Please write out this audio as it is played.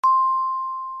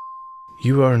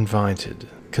You are invited.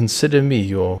 Consider me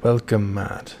your welcome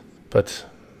mat. But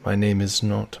my name is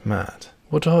not Matt.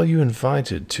 What are you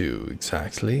invited to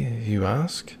exactly, you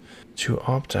ask? To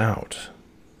opt out.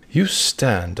 You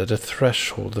stand at a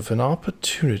threshold of an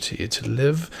opportunity to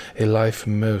live a life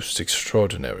most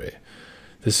extraordinary.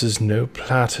 This is no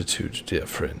platitude, dear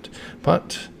friend,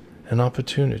 but an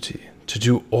opportunity to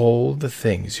do all the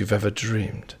things you've ever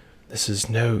dreamed. This is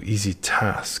no easy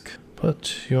task,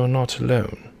 but you're not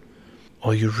alone.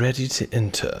 Are you ready to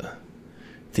enter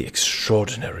the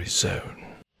extraordinary zone?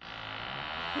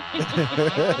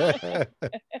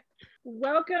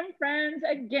 Welcome, friends,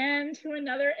 again to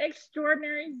another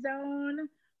extraordinary zone.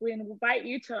 We invite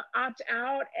you to opt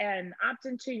out and opt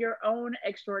into your own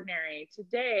extraordinary.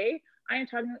 Today, I am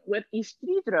talking with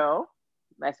Isidro.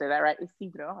 Did I say that right?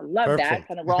 Isidro. I love that. Perfect.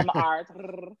 Kind of roll my R's.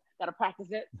 Gotta practice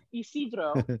it.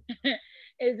 Isidro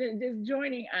is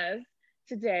joining us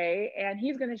today, and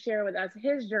he's going to share with us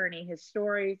his journey, his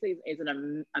stories. He's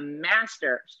a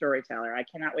master storyteller. I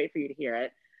cannot wait for you to hear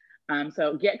it.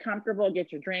 So get comfortable,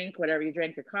 get your drink, whatever you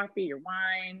drink, your coffee, your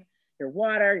wine, your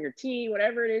water, your tea,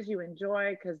 whatever it is you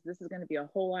enjoy, because this is going to be a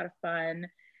whole lot of fun.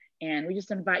 And we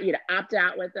just invite you to opt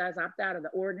out with us, opt out of the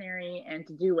ordinary, and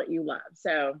to do what you love.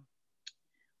 So,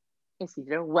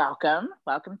 Isidro, welcome.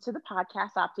 Welcome to the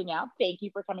podcast, Opting Out. Thank you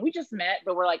for coming. We just met,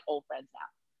 but we're like old friends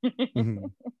now. Mm-hmm.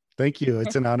 Thank you.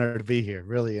 It's an honor to be here,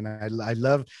 really. And I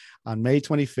love on May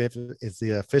 25th, it's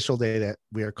the official day that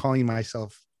we are calling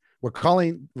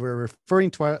we're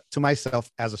referring to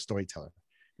myself as a storyteller.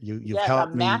 You've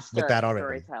helped me with that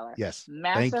already. Storyteller. Yes.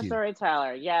 Master Thank you.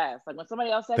 Storyteller. Yes. Like when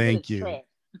somebody else says Thank it's you. true.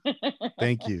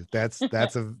 Thank you. That's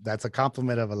a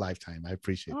compliment of a lifetime. I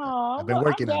appreciate that. I've been well,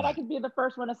 working I'm on glad I that. could be the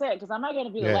first one to say it because I'm not going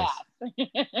to be the last.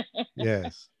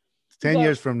 Yes. 10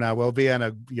 years from now, we'll be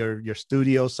on your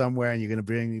studio somewhere and you're going to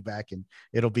bring me back and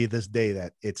it'll be this day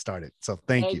that it started. So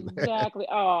thank you. Exactly.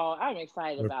 Oh, I'm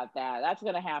excited about that. That's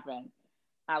going to happen.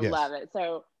 I love it.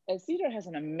 So Isidro has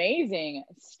an amazing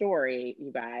story,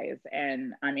 you guys.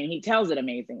 And I mean, he tells it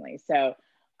amazingly. So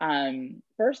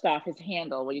first off, his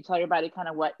handle, will you tell everybody kind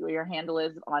of what your handle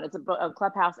is on? It's a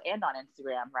Clubhouse and on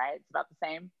Instagram, right? It's about the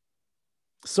same?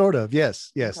 Sort of.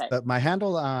 Yes. Okay. My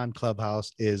handle on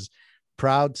Clubhouse is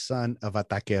Proud Son of a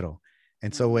Taquero.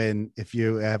 And so if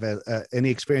you have any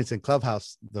experience in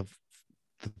Clubhouse, the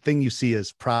thing you see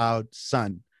is Proud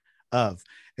Son of.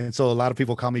 And so a lot of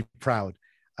people call me Proud.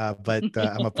 But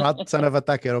I'm a proud son of a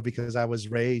taquero because I was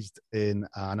raised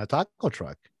on a taco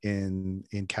truck in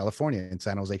California, in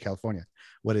San Jose, California,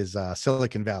 what is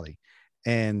Silicon Valley.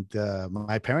 And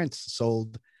my parents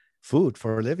sold food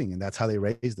for a living, and that's how they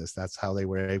raised us. That's how they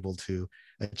were able to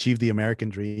achieve the American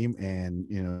dream and,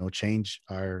 change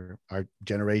our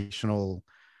generational,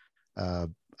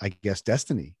 I guess,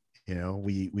 destiny.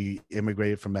 We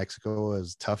immigrated from Mexico. It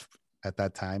was tough at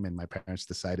that time, and my parents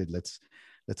decided let's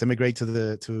immigrate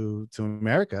to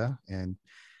America, and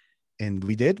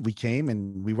we did. We came,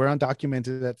 and we were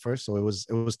undocumented at first, so it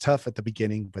was tough at the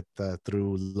beginning, but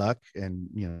through luck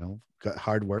and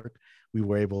hard work, we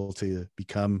were able to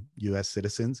become U.S.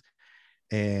 citizens.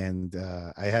 And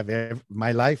I have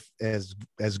my life as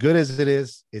good as it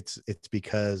is. It's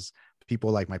because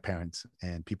people like my parents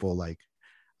and people like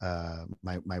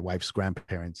my wife's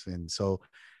grandparents, and so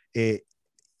I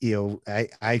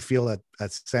feel a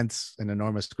sense, an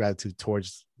enormous gratitude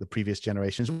towards the previous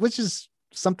generations, which is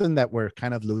something that we're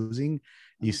kind of losing.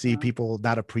 You see people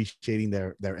not appreciating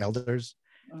their elders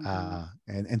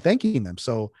and thanking them.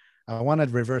 So I want to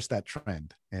reverse that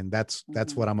trend. And that's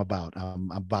what I'm about.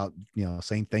 I'm about,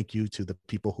 saying thank you to the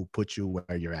people who put you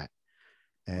where you're at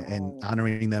and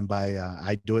honoring them by,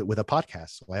 I do it with a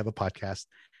podcast. So I have a podcast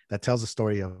that tells the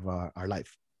story of our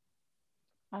life.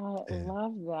 I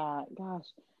love that. Gosh.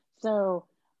 So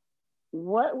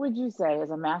what would you say as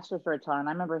a master storyteller? And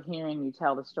I remember hearing you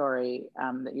tell the story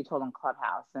that you told on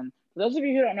Clubhouse. And for those of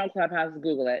you who don't know Clubhouse,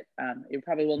 Google it. You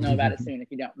probably will know about it soon if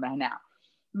you don't by now.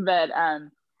 But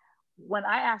when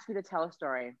I ask you to tell a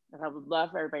story, I would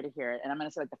love for everybody to hear it. And I'm going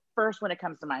to say like the first one that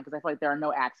comes to mind, because I feel like there are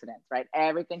no accidents, right?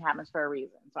 Everything happens for a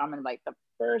reason. So I'm going to the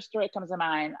first story that comes to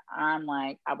mind. I'm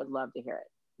like, I would love to hear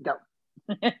it. Go.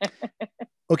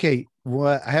 Okay.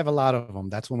 Well, I have a lot of them.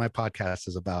 That's what my podcast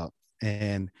is about.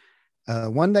 And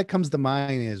one that comes to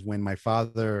mind is when my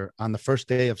father, on the first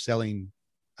day of selling,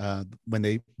 when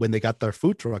they got their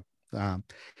food truck, and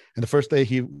the first day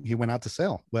he went out to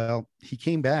sell. Well, he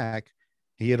came back.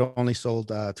 He had only sold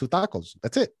 2 tacos.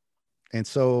 That's it. And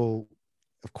so,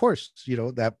 of course,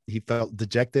 that he felt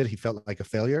dejected. He felt like a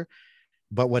failure.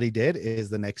 But what he did is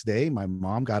the next day, my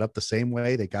mom got up the same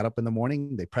way. They got up in the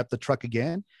morning. They prepped the truck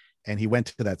again. and he went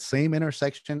to that same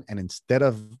intersection, and instead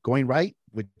of going right,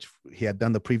 which he had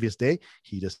done the previous day,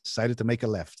 he decided to make a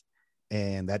left,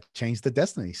 and that changed the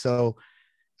destiny. So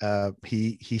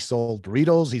he sold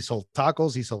burritos, he sold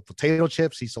tacos, he sold potato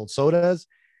chips, he sold sodas.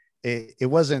 It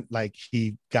wasn't like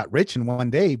he got rich in one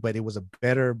day, but it was a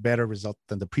better result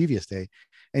than the previous day.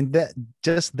 And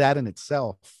that in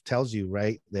itself tells you,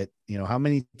 right, that, you know, how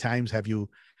many times have you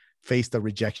faced a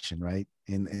rejection, right?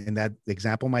 In that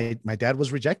example, my dad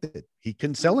was rejected. He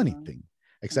couldn't sell anything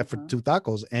except for 2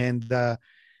 tacos. And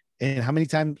how many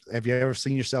times have you ever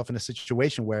seen yourself in a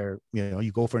situation where, you know,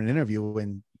 you go for an interview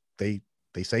and they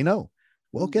say no?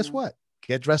 Well, guess what?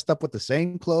 Get dressed up with the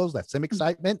same clothes, that same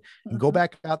excitement, and go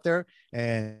back out there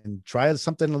and try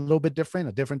something a little bit different,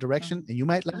 a different direction, and you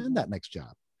might land that next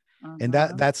job. And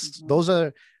those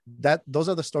are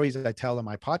the stories that I tell in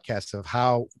my podcast of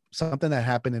how something that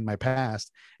happened in my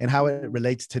past and how it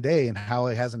relates today and how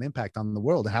it has an impact on the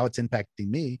world and how it's impacting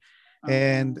me.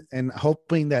 And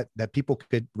hoping that people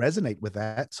could resonate with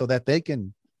that so that they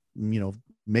can, you know,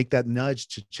 make that nudge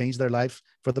to change their life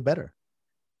for the better.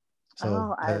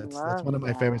 So that's one of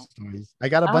my favorite stories. I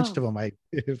got a bunch of them.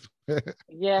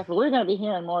 Yeah, but we're going to be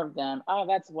hearing more of them. Oh,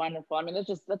 that's wonderful. I mean, there's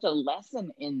just such a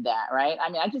lesson in that, right? I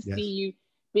mean, I just see you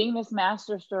being this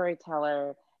master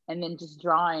storyteller and then just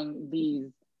drawing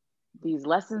these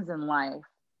lessons in life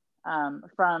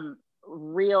from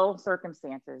real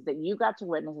circumstances that you got to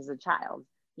witness as a child,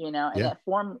 you know, and that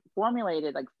formed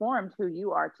who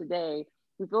you are today,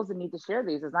 who feels the need to share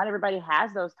these. Because not everybody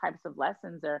has those types of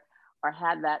lessons or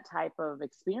had that type of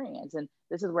experience. And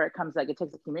this is where it comes, like, it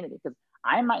takes a community, because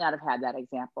I might not have had that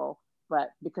example,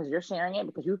 but because you're sharing it,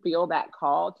 because you feel that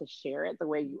call to share it the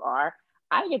way you are,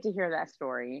 I get to hear that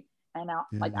story. And now,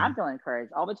 like, I'm feeling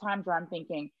encouraged all the times where I'm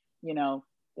thinking, you know,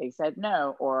 they said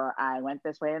no, or I went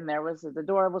this way and the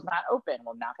door was not open.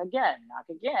 Well, knock again,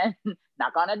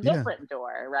 knock on a different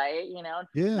door, right? You know,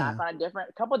 knock on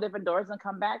a couple different doors and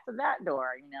come back to that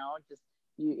door, you know,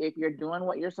 if you're doing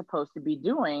what you're supposed to be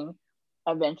doing,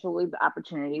 eventually the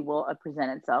opportunity will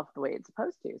present itself the way it's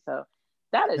supposed to. So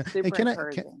that is super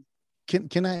encouraging.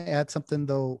 Can I add something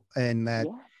though? And that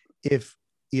if,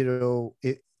 you know,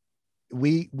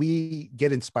 we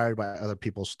get inspired by other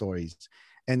people's stories,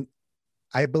 and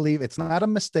I believe it's not a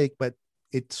mistake, but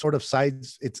it sort of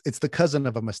it's the cousin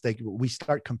of a mistake. We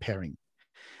start comparing.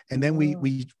 And then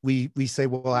we say,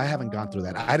 well, I haven't gone through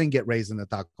that. I didn't get raised in a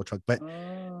taco truck, but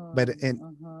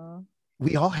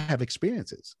we all have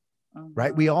experiences,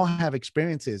 right? We all have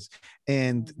experiences.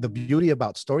 And the beauty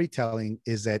about storytelling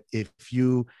is that if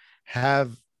you're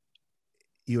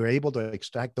able to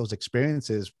extract those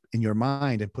experiences in your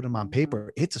mind and put them on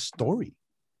paper, it's a story.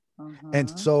 And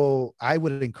so I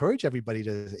would encourage everybody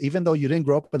to, even though you didn't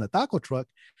grow up in a taco truck,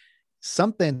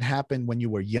 something happened when you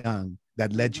were young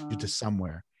that led you to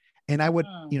somewhere. And I would,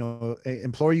 you know,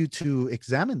 implore you to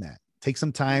examine that. Take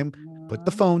some time, put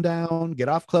the phone down, get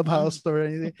off Clubhouse or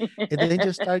anything, and then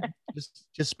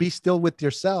just be still with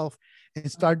yourself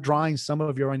and start drawing some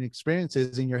of your own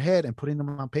experiences in your head and putting them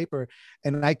on paper.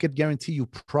 And I could guarantee you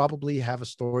probably have a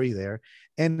story there,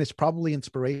 and it's probably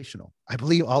inspirational. I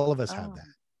believe all of us have that.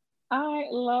 I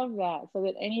love that. So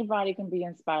that anybody can be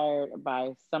inspired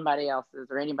by somebody else's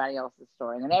or anybody else's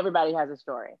story. And then everybody has a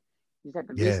story. You just have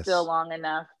to be still long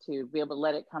enough to be able to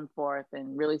let it come forth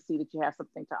and really see that you have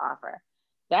something to offer.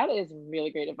 That is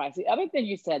really great advice. The other thing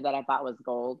you said that I thought was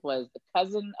gold was the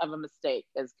cousin of a mistake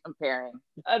is comparing.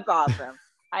 That's awesome.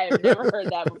 I have never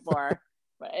heard that before,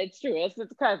 but it's true. It's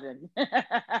its cousin.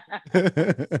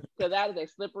 So that is a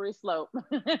slippery slope.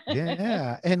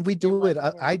 Yeah. And we do it.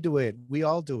 I do it. We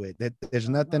all do it. There's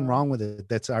nothing wrong with it.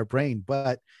 That's our brain.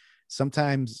 But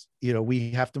sometimes, you know, we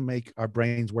have to make our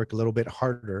brains work a little bit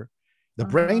harder. The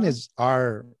brain is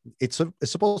it's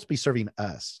supposed to be serving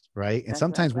us, right? And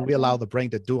sometimes we allow the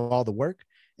brain to do all the work,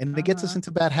 and it gets us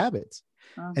into bad habits.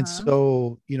 And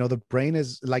so, you know, the brain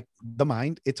is like the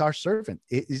mind. It's our servant.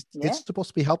 It's supposed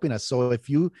to be helping us. So if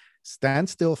you stand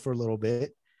still for a little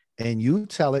bit and you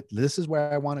tell it, this is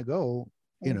where I want to go,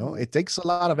 you know, it takes a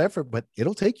lot of effort, but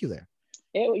it'll take you there.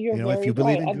 You know, if you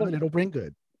believe in good, it'll bring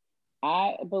good.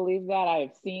 I believe that.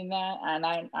 I've seen that, and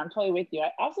I'm totally with you. I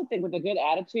also think with a good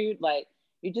attitude, like,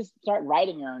 you just start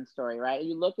writing your own story, right?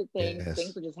 You look at things,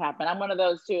 things will just happen. I'm one of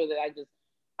those too that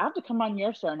I have to come on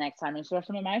your show next time and share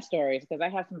some of my stories, because I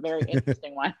have some very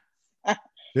interesting ones.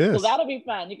 So that'll be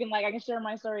fun. You can, like, I can share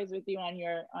my stories with you on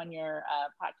your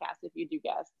podcast if you do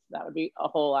guests. That would be a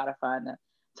whole lot of fun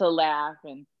to laugh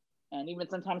and even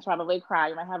sometimes probably cry.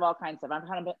 You might have all kinds of. I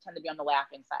kind of tend to be on the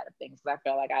laughing side of things, because I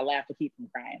feel like I laugh to keep from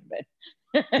crying,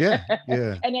 but yeah.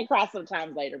 and then cry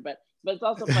sometimes later. But it's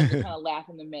also fun to kind of laugh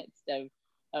in the midst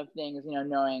of things,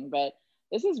 knowing, but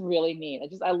this is really neat.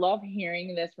 I love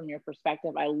hearing this from your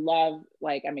perspective. I'm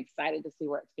excited to see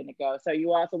where it's going to go. So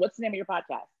what's the name of your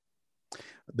podcast?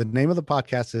 The name of the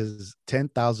podcast is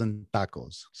 10,000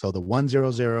 Tacos. So the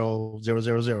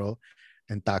 100,000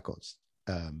 and tacos.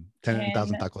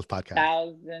 10,000 Tacos podcast.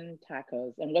 1,000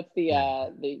 Tacos. And what's the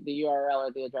URL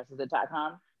or the address? Is it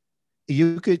 .com?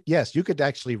 You could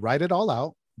actually write it all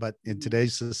out, but in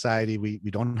today's society, we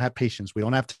don't have patience. We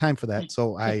don't have time for that.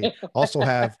 So I also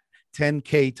have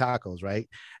 10K tacos, right?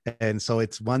 And so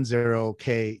it's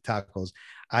 10K tacos.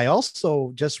 I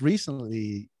also just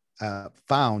recently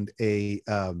found a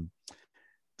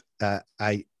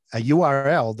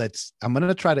URL that's I'm going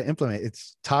to try to implement.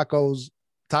 It's tacopod.com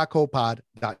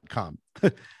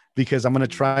because I'm going to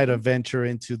try to venture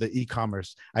into the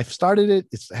e-commerce. I've started it.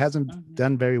 It hasn't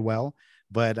done very well,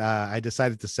 but I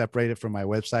decided to separate it from my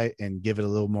website and give it a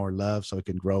little more love so it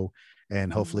can grow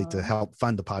and hopefully to help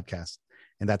fund the podcast.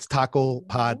 And that's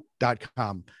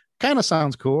tacopod.com. Kind of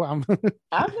sounds cool.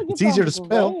 It's easier to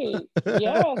spell.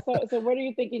 Yeah. So what are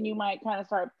you thinking you might kind of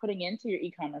start putting into your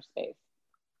e-commerce space?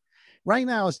 Right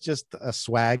now, it's just a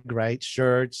swag, right?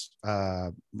 Shirts,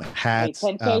 hats.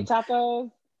 10K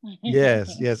tacos.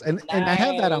 Yes. And Nice. and I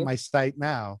have that on my site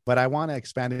now, but I want to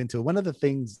expand it into one of the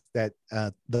things that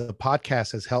the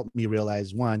podcast has helped me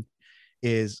realize. One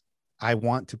is I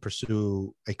want to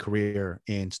pursue a career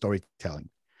in storytelling.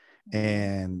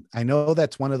 And I know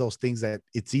that's one of those things that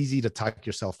it's easy to talk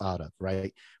yourself out of,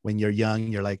 right? When you're young,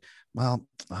 you're like, well,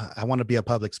 I want to be a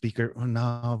public speaker. Oh,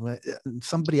 no,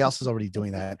 somebody else is already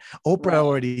doing that. Oprah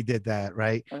already did that,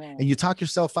 right? And you talk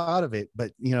yourself out of it,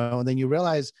 but and then you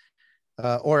realize,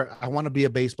 or I want to be a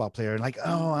baseball player, and like,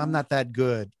 oh, I'm not that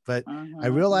good. But I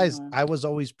realized I was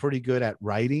always pretty good at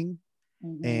writing,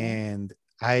 and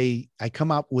I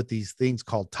come up with these things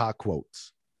called talk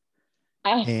quotes.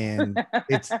 And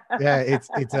it's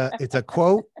a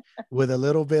quote with a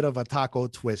little bit of a taco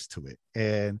twist to it,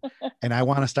 and I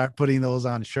want to start putting those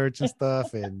on shirts and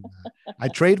stuff, and I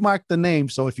trademarked the name,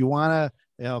 so if you want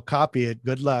to copy it,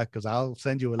 good luck, because I'll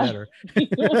send you a letter.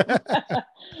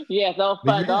 Yeah, they'll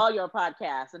fund all your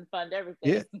podcasts and fund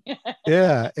everything.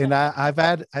 Yeah. And I've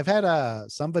had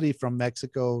somebody from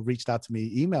Mexico reached out to me,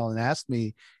 email, and asked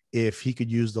me if he could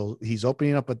use those. He's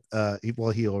opening up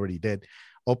he already did,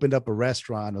 opened up a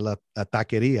restaurant, a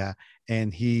taqueria,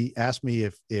 and he asked me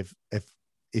if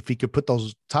he could put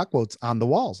those talk quotes on the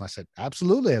walls. I said,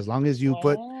 absolutely, as long as you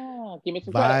put give me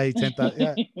some buy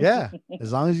 10,000. Yeah,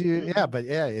 as long as you but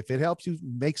if it helps you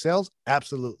make sales,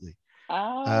 absolutely.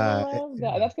 I love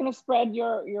that. That's going to spread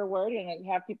your word and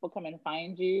have people come and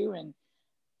find you and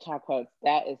talk quotes.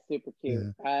 That is super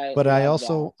cute. But I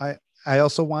also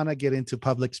want to get into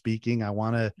public speaking. I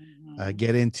want to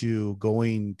get into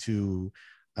going to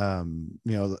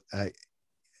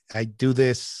I do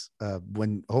this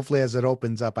when hopefully as it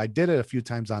opens up. I did it a few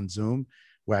times on Zoom,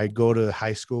 where I go to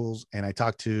high schools and I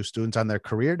talk to students on their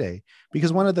career day,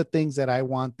 because one of the things that I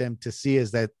want them to see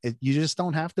is that you just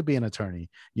don't have to be an attorney.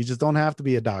 You just don't have to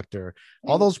be a doctor.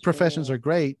 All those professions are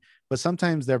great, but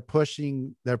sometimes they're pushed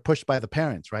by the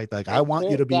parents, right? Like, I want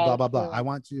you to be blah, blah, blah. I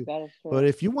want you, but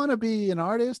if you want to be an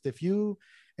artist,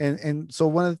 and so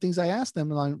one of the things I asked them,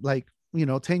 like,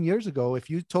 10 years ago, if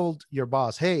you told your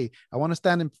boss, hey, I want to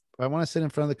sit in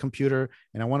front of the computer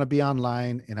and I want to be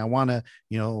online and I want to,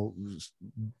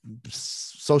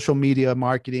 social media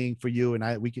marketing for you. And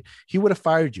he would have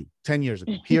fired you 10 years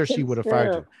ago. He or she would have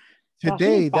fired you.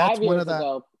 Today, that's one of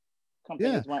the,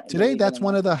 today, that's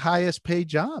one of the highest paid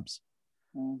jobs.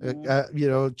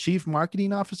 Chief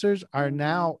marketing officers are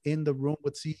now in the room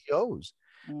with CEOs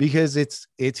because it's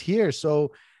here.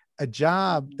 So a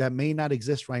job that may not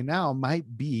exist right now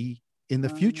might be in the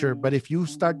future, but if you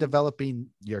start developing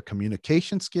your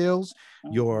communication skills,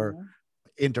 your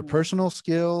interpersonal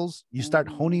skills, you start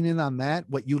honing in on that,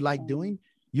 what you like doing,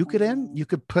 you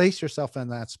could place yourself in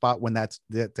that spot when that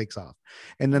takes off.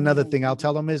 And another thing I'll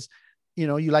tell them is,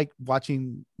 you like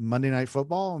watching Monday Night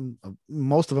Football, and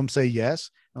most of them say yes.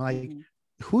 I'm like,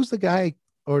 who's the guy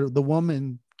or the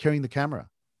woman carrying the camera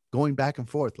going back and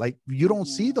forth? Like, you don't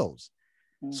see those.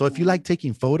 So if you like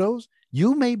taking photos,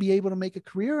 you may be able to make a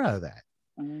career out of that.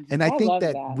 And I think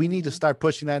that we need to start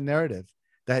pushing that narrative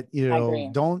that,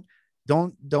 don't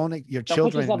your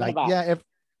children like,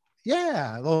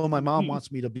 oh, my mom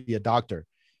wants me to be a doctor,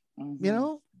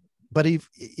 but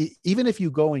even if you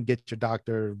go and get your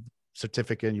doctor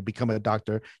certificate and you become a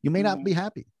doctor, you may not be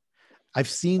happy. I've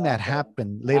seen that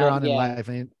happen later on in life,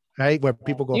 right? Where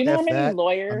people go, do you know how many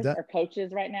lawyers are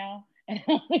coaches right now?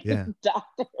 And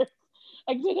doctors.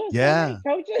 Like, there's so many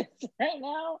coaches right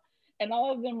now, And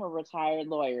all of them were retired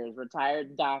lawyers,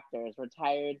 retired doctors,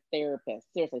 retired therapists,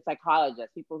 seriously,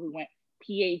 psychologists, people who went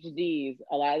PhDs.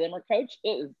 A lot of them are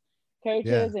coaches,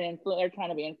 Yeah. and they're trying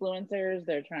to be influencers.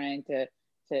 They're trying to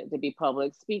be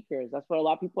public speakers. That's what a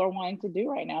lot of people are wanting to do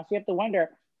right now. So you have to wonder,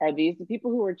 are these the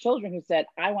people who were children who said,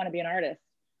 I want to be an artist,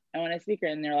 I want to be a speaker?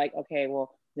 And they're like, okay,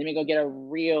 well, let me go get a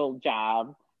real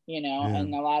job, you know? Yeah.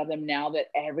 And a lot of them, now that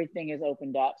everything is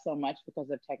opened up so much because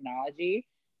of technology,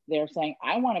 they're saying,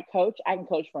 I want to coach. I can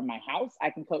coach from my house.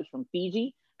 I can coach from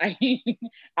Fiji. I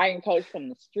can coach from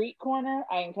the street corner.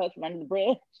 I can coach from under the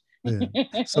bridge.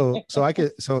 Yeah. So I can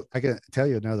tell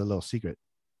you another little secret.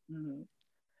 Mm-hmm.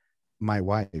 My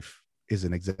wife is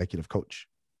an executive coach.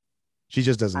 She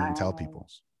just doesn't tell people.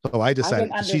 So I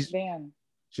decided she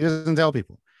doesn't tell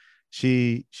people.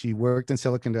 She worked in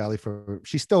Silicon Valley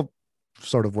she's still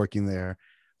sort of working there.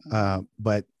 Mm-hmm.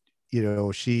 But you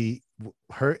know,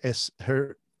 her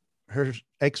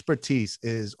expertise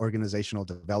is organizational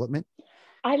development.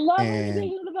 I love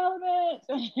organizational development.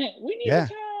 We need to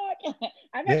talk.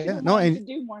 I've actually been wanting to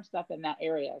do more stuff in that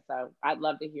area. So I'd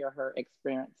love to hear her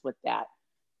experience with that.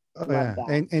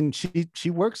 And she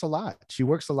works a lot. She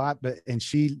works a lot, and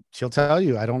she'll tell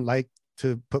you, I don't like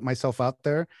to put myself out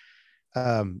there.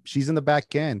 She's in the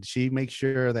back end. She makes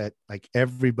sure that like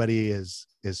everybody is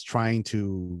trying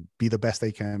to be the best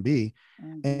they can be.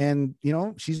 Mm-hmm. And you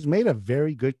know, she's made a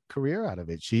very good career out of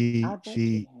it. She's an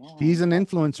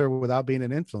influencer without being an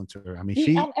influencer. I mean,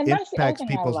 she impacts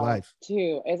people's life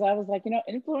too. As I was like, you know,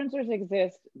 influencers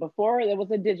exist before there was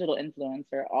a digital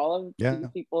influencer. All of these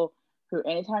people who,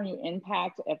 anytime you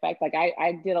affect, like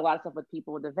I did a lot of stuff with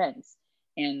people with events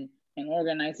and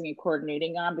organizing and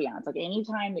coordinating ambiance. Like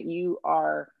anytime that you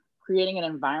are creating an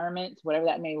environment, whatever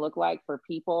that may look like for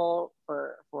people,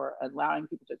 for allowing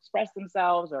people to express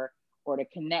themselves or to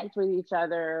connect with each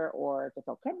other or to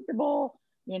feel comfortable,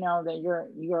 you know, that you're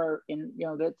in, you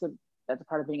know, that's a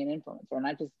part of being an influencer. And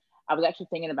I was actually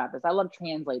thinking about this. I love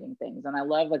translating things, and I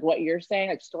love like what you're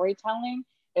saying, like storytelling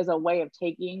is a way of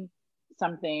taking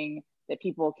something that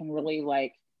people can really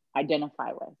like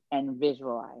identify with and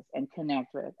visualize and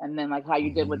connect with, and then like how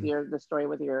you did with the story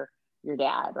with your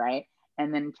dad, right?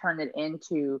 And then turn it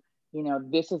into, you know,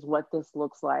 this is what this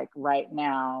looks like right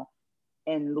now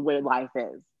in the way life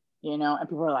is, you know. And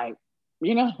people are like,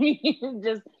 you know what I mean?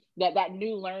 Just that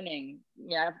new learning.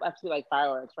 Yeah, I feel like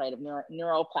fireworks, right? Of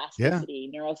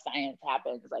neuroplasticity, neuroscience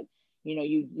happens. Like, you know,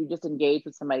 you just engage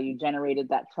with somebody, you generated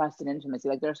that trust and intimacy.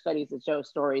 Like there are studies that show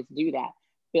stories do that,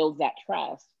 builds that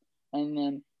trust, and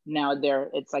then now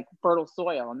it's like fertile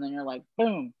soil, and then you're like,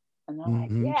 boom, and they're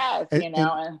like, yes, you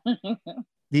know.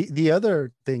 The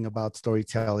other thing about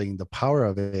storytelling, the power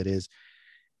of it is,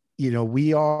 you know,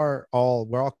 we're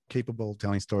all capable of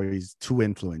telling stories to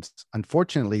influence.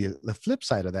 Unfortunately, the flip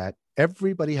side of that,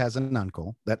 everybody has an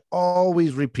uncle that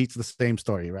always repeats the same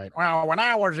story, right? Well, when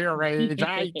I was your age,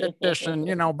 I did this, and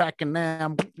you know, back in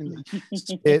them, and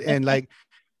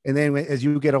then as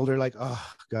you get older, like,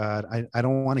 oh God, I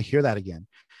don't want to hear that again.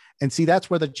 And see, that's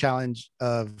where the challenge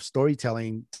of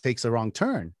storytelling takes a wrong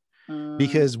turn,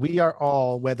 because we are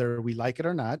all, whether we like it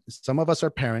or not, some of us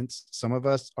are parents, some of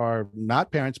us are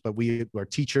not parents, but we are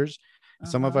teachers.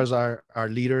 Some of us are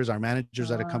leaders, are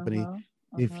managers at a company.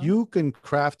 If you can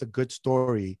craft a good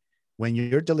story when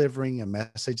you're delivering a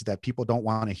message that people don't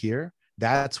want to hear,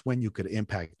 that's when you could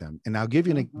impact them. And I'll give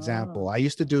you an example. I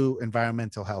used to do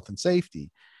environmental health and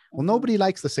safety. Well, nobody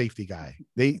likes the safety guy.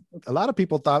 A lot of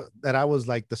people thought that I was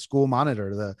like the school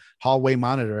monitor, the hallway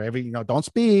monitor. Don't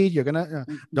speed. You're gonna,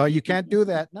 no, you can't do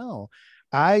that. No,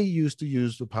 I used to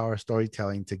use the power of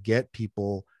storytelling to get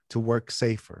people to work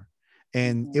safer,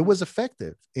 and it was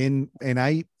effective. And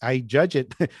I judge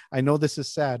it. I know this is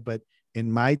sad, but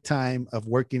in my time of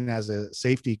working as a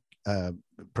safety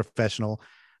professional,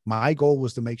 my goal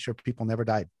was to make sure people never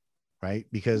died, right?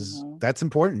 Because that's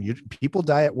important. People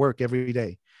die at work every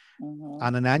day.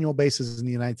 On an annual basis in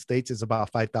the United States, it's about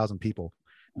 5,000 people.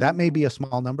 That may be a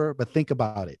small number, but think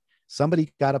about it.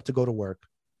 Somebody got up to go to work.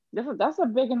 That's a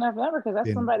big enough number, because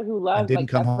that's somebody who loves, like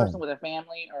that person with a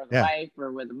family or a wife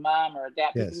or with a mom or a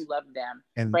dad, people who love them,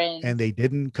 and friends. And they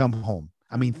didn't come home.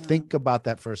 I mean, think about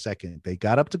that for a second. They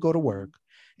got up to go to work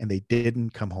and they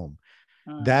didn't come home.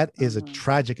 That is a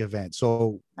tragic event.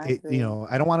 So, I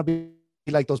don't want to be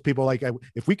like those people, like,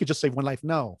 if we could just save one life,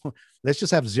 no, let's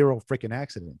just have zero freaking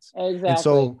accidents. Exactly. And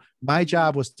so my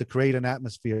job was to create an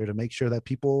atmosphere to make sure that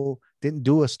people didn't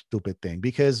do a stupid thing,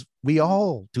 because we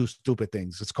all do stupid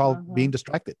things. It's called being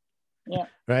distracted. Yeah.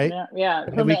 Right. Yeah.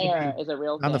 Human error is a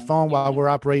real thing. On the phone while we're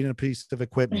operating a piece of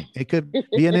equipment. It could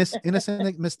be an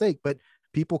innocent mistake, but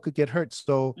people could get hurt.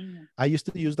 So I used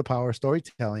to use the power of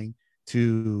storytelling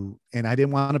and I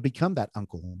didn't want to become that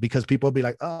uncle because people would be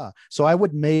like, so I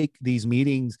would make these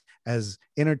meetings as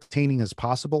entertaining as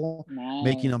possible,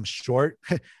 making them short.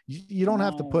 You don't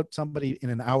have to put somebody in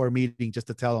an hour meeting just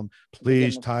to tell them,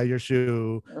 please tie your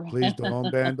shoe, please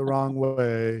don't bend the wrong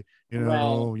way.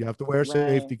 You have to wear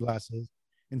safety glasses.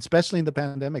 And especially in the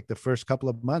pandemic, the first couple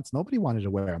of months, nobody wanted to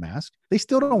wear a mask. They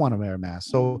still don't want to wear a mask.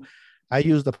 So I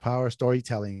use the power of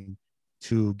storytelling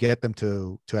to get them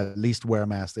to at least wear a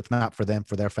mask, if not for them,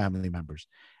 for their family members.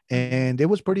 And it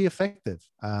was pretty effective.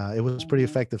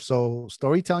 So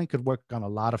storytelling could work on a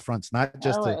lot of fronts, not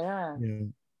just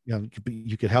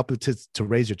you could help it to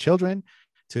raise your children.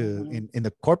 In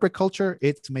the corporate culture,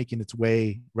 it's making its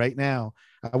way right now.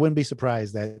 I wouldn't be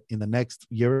surprised that in the next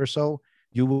year or so,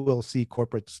 you will see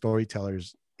corporate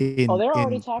storytellers they're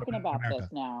already talking about America. This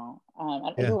now.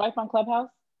 Is your wife on Clubhouse?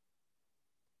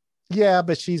 Yeah,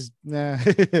 but she's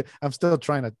I'm still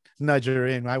trying to nudge her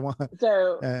in. I want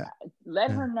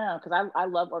let her know, because I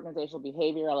love organizational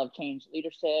behavior. I love change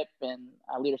leadership and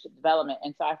leadership development.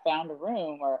 And so I found a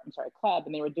club,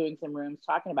 and they were doing some rooms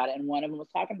talking about it. And one of them was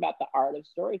talking about the art of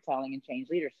storytelling and change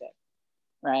leadership,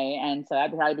 right? And so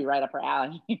that'd probably be right up her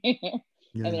alley.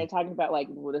 And they're talking about like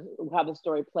how the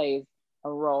story plays a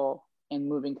role in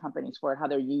moving companies forward, how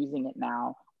they're using it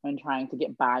now when trying to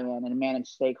get buy-in and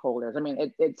manage stakeholders. I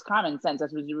mean, it's common sense.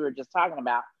 That's what we were just talking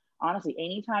about. Honestly,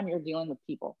 anytime you're dealing with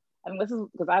people, I mean, this is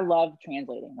because I love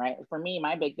translating, right? For me,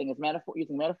 my big thing is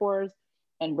using metaphors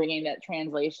and bringing that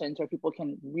translation so people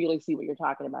can really see what you're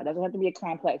talking about. It doesn't have to be a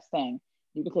complex thing.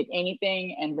 You can take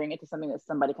anything and bring it to something that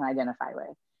somebody can identify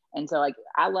with. And so like,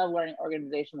 I love learning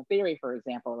organizational theory, for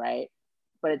example, right?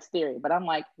 But it's theory. But I'm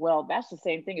like, well, that's the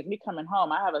same thing as me coming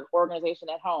home. I have an organization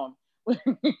at home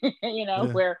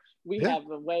where we have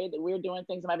a way that we're doing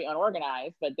things that might be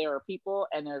unorganized, but there are people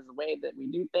and there's a way that we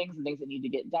do things and things that need to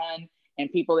get done,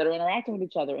 and people that are interacting with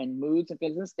each other and moods and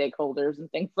business stakeholders and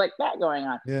things like that going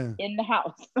on in the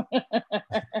house.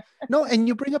 No, and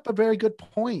you bring up a very good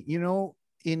point.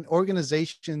 In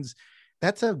organizations,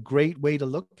 that's a great way to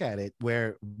look at it,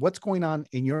 where what's going on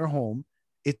in your home,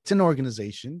 it's an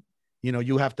organization.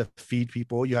 You have to feed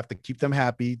people, you have to keep them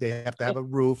happy, they have to have a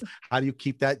roof. How do you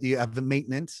keep that? You have the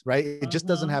maintenance, right? It just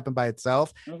doesn't happen by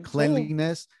itself.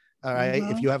 Cleanliness. All right.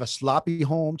 If you have a sloppy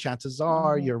home, chances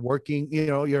are you're working,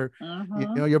 your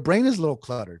brain is a little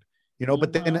cluttered,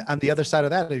 but then on the other side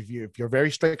of that, if you're very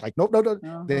strict, like, nope,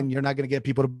 then you're not going to get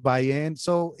people to buy in.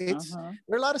 So there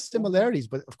are a lot of similarities,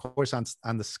 but of course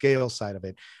on the scale side of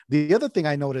it. The other thing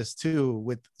I noticed too,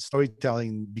 with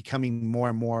storytelling becoming more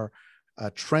and more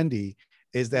trendy,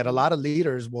 is that a lot of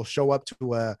leaders will show up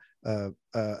to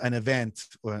an event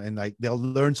and like they'll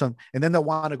learn some, and then they'll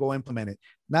want to go implement it.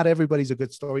 Not everybody's a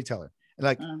good storyteller.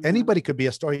 Like anybody could be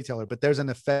a storyteller, but there's an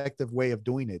effective way of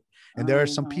doing it. And there are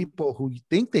some people who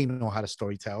think they know how to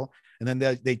storytell, and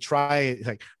then they try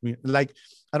it. Like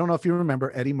I don't know if you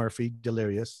remember Eddie Murphy,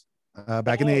 Delirious,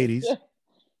 back in the 80s.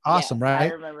 Awesome,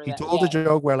 right? I remember he told a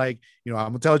joke where, like, I'm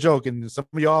gonna tell a joke, and some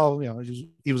of y'all,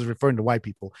 he was referring to white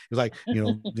people. He was like,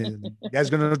 you guys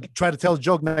gonna try to tell a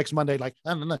joke next Monday, like,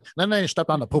 no,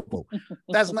 step on the poo-poo.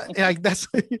 That's not like that's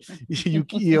you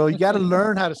got to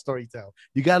learn how to storytell.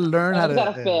 You got to learn how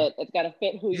to. It's got to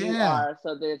fit who you are,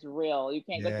 so that it's real. You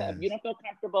can't if you don't feel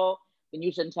comfortable, then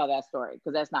you shouldn't tell that story,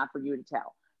 because that's not for you to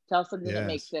tell. Tell something that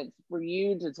makes sense for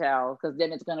you to tell, because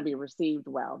then it's going to be received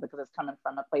well, because it's coming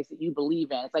from a place that you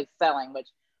believe in. It's like selling, which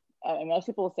most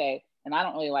people say, and I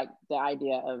don't really like the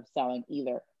idea of selling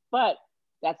either, but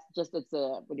that's just, it's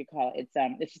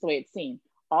just the way it's seen.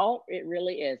 All it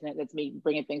really is, and it's me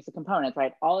bringing things to components,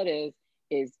 right? All it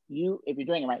is you, if you're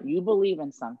doing it right, you believe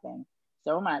in something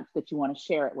so much that you want to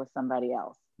share it with somebody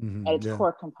else at its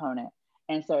core component.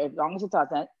 And so as long as it's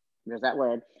authentic, there's that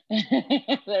word,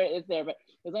 it's there, but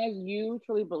as long as you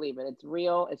truly believe it, it's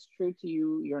real, it's true to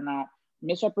you, you're not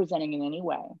misrepresenting in any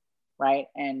way, right?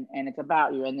 And it's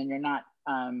about you, and then you're not,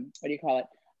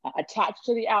 attached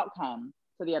to the outcome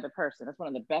to the other person. That's one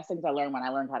of the best things I learned when I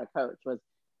learned how to coach, was,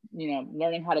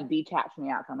 learning how to detach from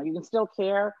the outcome. Like, you can still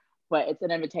care, but it's an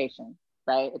invitation,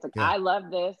 right? It's like, I love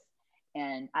this,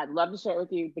 and I'd love to share it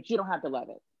with you, but you don't have to love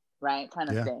it, right? Kind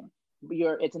of thing.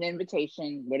 It's an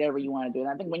invitation, whatever you want to do. And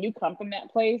I think when you come from that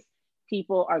place,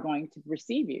 people are going to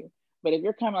receive you. But if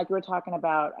you're coming, like we were talking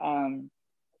about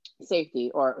safety,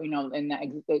 or, in that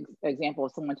example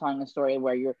of someone telling a story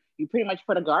where you pretty much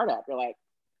put a guard up, you're like,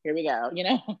 here we go,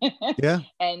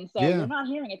 And so you're not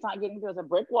hearing, it's not getting through. It's a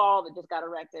brick wall that just got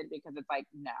erected, because it's like,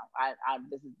 no,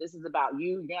 this is about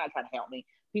you. You're not trying to help me.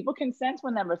 People can sense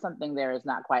whenever something there is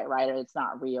not quite right, or it's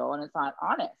not real, and it's not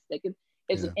honest.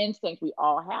 It's an instinct we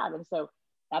all have. And so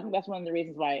I think that's one of the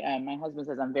reasons why my husband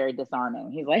says I'm very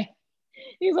disarming. He's like,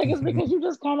 it's because you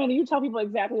just come in and you tell people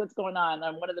exactly what's going on.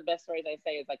 One of the best stories I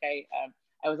say is like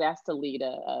I was asked to lead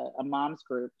a mom's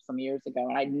group some years ago,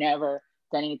 and I'd never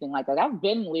done anything like that. I've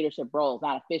been in leadership roles,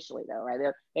 not officially though, right?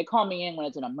 They call me in when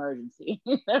it's an emergency.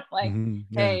 They're like,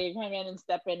 hey, come in and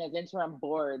step in as interim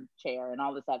board chair and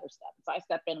all this other stuff. So I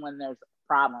step in when there's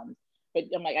problems. But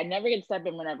I'm like, I never get to step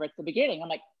in whenever it's the beginning. I'm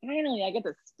like, finally, I get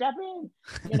to step in,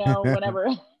 whenever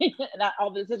not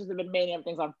all the decisions have been made and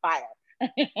everything's on fire.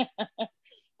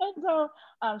 And so,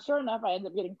 sure enough, I ended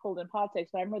up getting pulled in politics.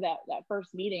 But I remember that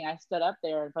first meeting, I stood up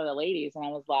there in front of the ladies and I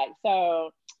was like,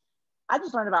 so I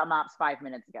just learned about MOPS 5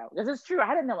 minutes ago. Because it's true, I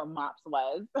didn't know what MOPS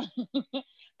was.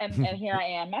 and here I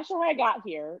am. Not sure how I got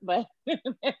here, but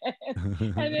and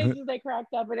then just they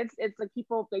cracked up. But it's like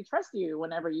people, they trust you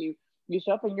whenever you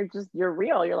show up and you're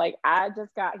real. You're like, I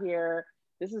just got here.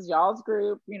 This is y'all's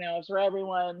group, it's for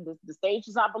everyone. The stage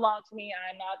does not belong to me.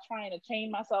 I'm not trying to chain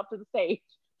myself to the stage.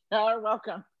 You're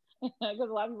welcome. Because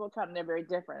a lot of people come, they're very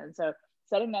different. And so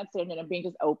setting that standard and being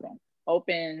just open,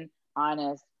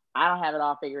 honest. I don't have it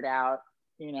all figured out.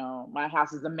 My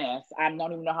house is a mess. I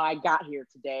don't even know how I got here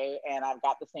today, and I've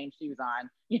got the same shoes on,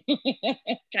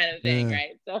 kind of thing,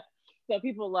 right? So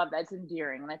people love that. It's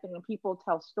endearing. And I think when people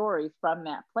tell stories from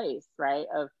that place, right,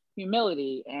 of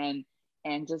humility and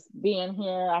just being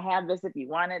here, I have this if you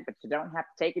want it, but you don't have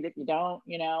to take it if you don't,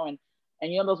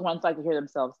 and those ones like to hear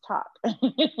themselves talk.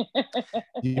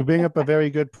 You bring up a very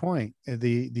good point.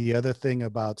 The other thing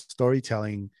about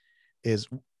storytelling is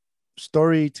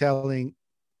storytelling,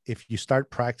 if you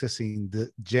start practicing the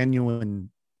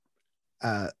genuine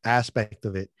aspect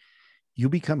of it, you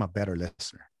become a better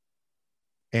listener.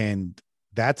 And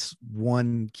that's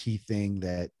one key thing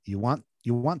that you want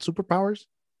superpowers,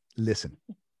 listen.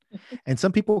 And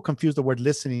some people confuse the word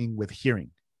listening with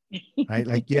hearing, right?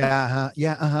 Like, yeah,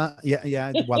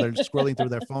 while they're scrolling through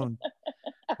their phone.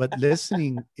 But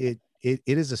listening, it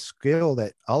is a skill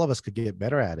that all of us could get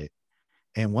better at it.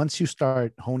 And once you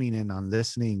start honing in on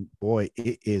listening, boy,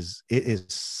 it is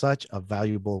such a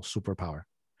valuable superpower,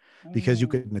 because you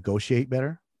could negotiate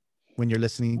better when you're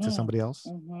listening to somebody else.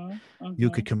 You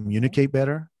could communicate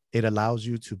better. It allows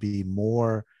you to be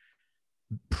more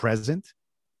present.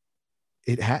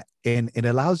 And it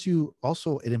allows you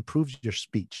also, it improves your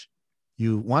speech.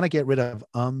 You want to get rid of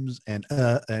ums and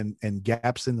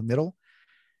gaps in the middle.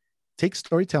 Take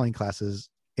storytelling classes.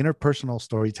 Interpersonal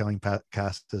storytelling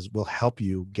classes will help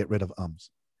you get rid of ums.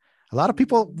 A lot of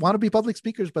people want to be public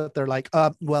speakers, but they're like,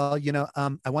 I want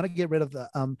to get rid of the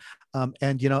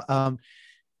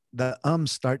the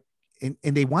start, and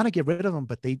they want to get rid of them,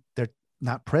 but they're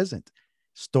not present.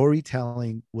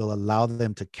 Storytelling will allow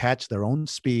them to catch their own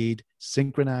speed,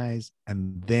 synchronize,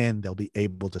 and then they'll be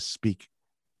able to speak,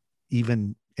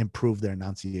 even improve their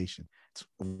enunciation. It's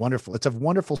wonderful. It's a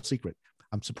wonderful secret.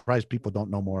 I'm surprised people don't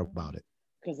know more about it.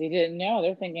 Because they didn't know.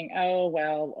 They're thinking, oh,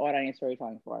 well, what do I need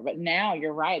storytelling for? But now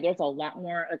you're right. There's a lot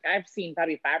more. Like, I've seen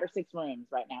probably 5 or 6 rooms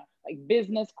right now, like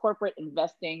business, corporate,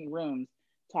 investing rooms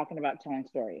talking about telling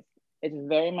stories. It's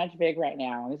very much big right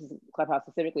now. And this is Clubhouse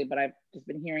specifically, but I've just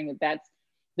been hearing that that's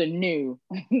the new,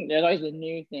 there's always a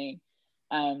new thing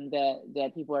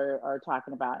that people are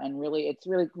talking about. And really, it's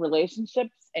really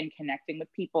relationships and connecting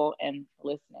with people and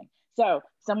listening. So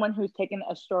someone who's taken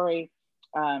a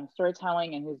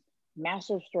storytelling and who's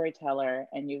master storyteller,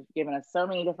 and you've given us so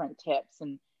many different tips,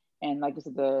 and like you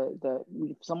said,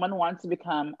 if someone wants to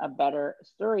become a better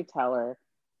storyteller,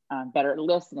 better at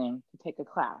listening, to take a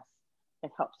class.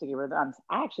 It helps to get rid of ums.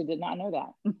 I actually did not know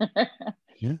that.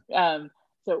 Yeah.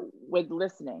 So with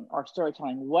listening or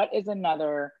storytelling, what is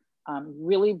another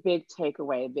really big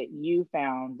takeaway that you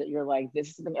found that you're like, this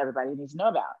is something everybody needs to know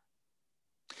about?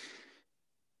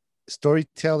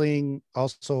 Storytelling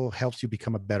also helps you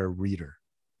become a better reader,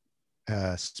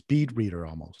 speed reader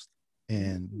almost.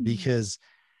 And because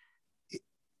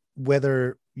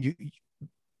whether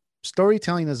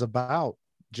storytelling is about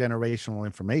generational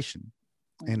information,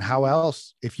 and how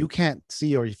else, if you can't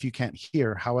see or if you can't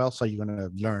hear, how else are you going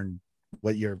to learn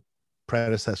what your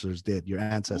predecessors did, your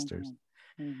ancestors?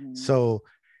 So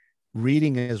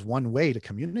reading is one way to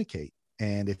communicate.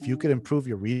 And if you could improve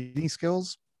your reading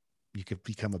skills, you could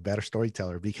become a better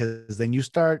storyteller, because then you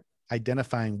start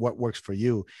identifying what works for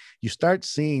you. You start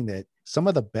seeing that some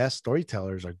of the best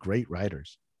storytellers are great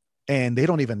writers, and they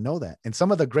don't even know that. And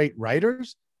some of the great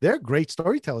writers, they're great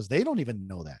storytellers. They don't even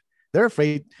know that. They're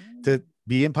afraid to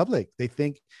be in public. They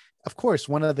think, of course,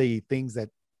 one of the things that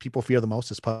people fear the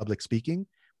most is public speaking.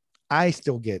 I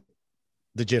still get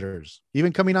the jitters.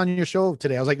 Even coming on your show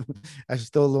today, I was like, I was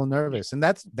still a little nervous. And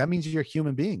that means you're a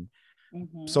human being.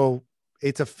 So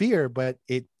it's a fear, but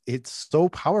it's so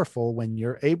powerful when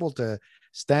you're able to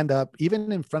stand up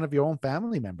even in front of your own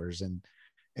family members and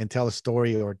tell a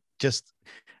story. Or just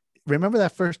remember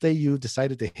that first day you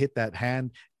decided to hit that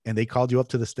hand and they called you up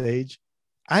to the stage.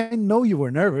 I know you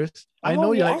were nervous. I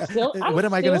know you're like, what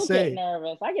am I going to say?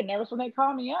 Nervous. I get nervous when they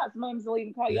call me up. Sometimes they'll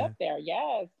even call you up there.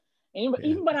 Yes.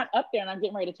 Even when I'm up there and I'm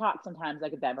getting ready to talk, sometimes I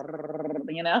get that,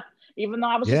 even though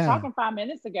I was just talking 5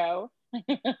 minutes ago.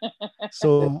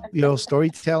 So,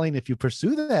 storytelling, if you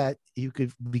pursue that, you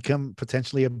could become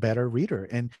potentially a better reader.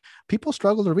 And people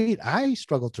struggle to read. I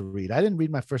struggled to read. I didn't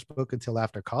read my first book until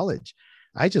after college.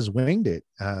 I just winged it.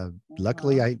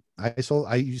 Luckily, I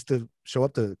used to show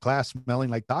up to class smelling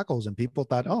like tacos, and people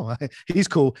thought, oh, he's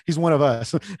cool. He's one of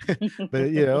us.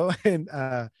 But,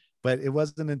 but it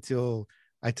wasn't until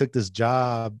I took this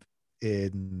job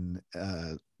in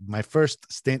my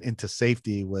first stint into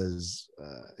safety was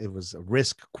it was a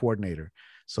risk coordinator.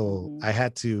 So I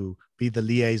had to be the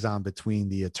liaison between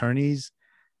the attorneys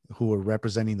who were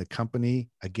representing the company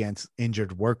against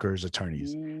injured workers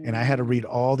attorneys. And I had to read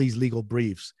all these legal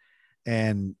briefs,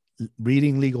 and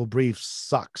reading legal briefs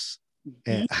sucks.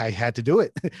 And I had to do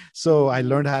it. So I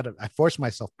learned I forced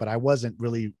myself, but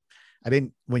when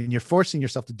you're forcing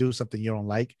yourself to do something you don't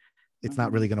like, it's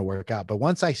not really going to work out. But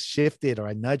once I shifted, or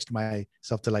I nudged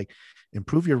myself to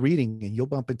improve your reading, and you'll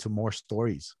bump into more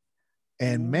stories.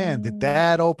 And man, did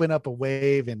that open up a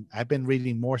wave. And I've been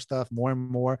reading more stuff, more and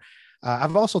more.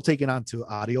 I've also taken on to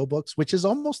audiobooks, which is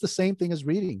almost the same thing as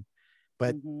reading,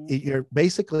 but you're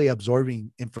basically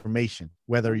absorbing information,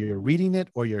 whether you're reading it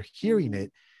or you're hearing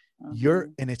it,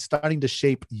 and it's starting to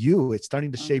shape you. It's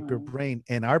starting to shape your brain.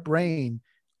 And our brain,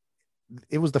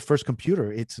 it was the first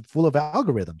computer. It's full of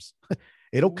algorithms.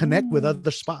 It'll connect with other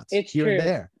spots here and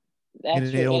there. That's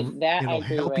and it'll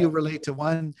help you relate to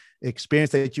one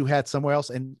experience that you had somewhere else.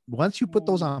 And once you put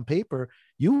those on paper,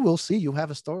 you will see you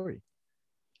have a story.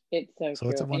 It's so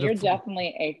true. And you're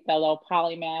definitely a fellow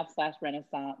polymath /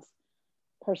 Renaissance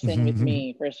person with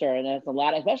me, for sure. And there's a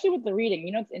lot, especially with the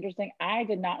reading. It's interesting. I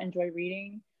did not enjoy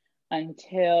reading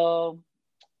until,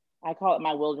 I call it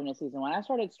my wilderness season. When I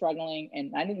started struggling,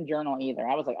 and I didn't journal either.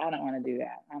 I was like, I don't want to do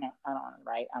that. I don't want to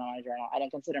write. I don't want to journal. I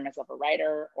didn't consider myself a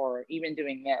writer or even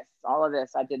doing this, all of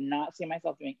this. I did not see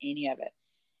myself doing any of it.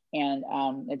 And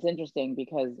it's interesting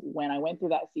because when I went through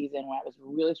that season when I was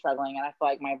really struggling, and I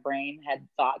felt like my brain had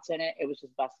thoughts in it, it was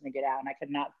just busting to get out, and I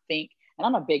could not think. And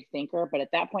I'm a big thinker, but at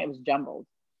that point it was jumbled.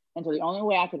 And so the only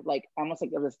way I could almost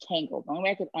like it was tangled. The only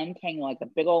way I could untangle like a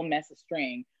big old mess of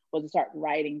string was to start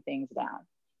writing things down.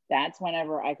 That's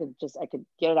whenever I could get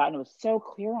it out, and it was so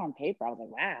clear on paper. I was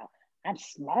like, wow, I'm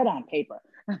smart on paper.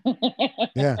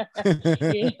 Yeah.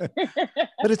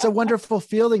 But it's a wonderful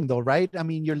feeling though, right? I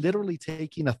mean, you're literally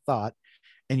taking a thought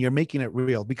and you're making it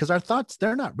real, because our thoughts,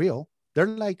 they're not real. They're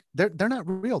not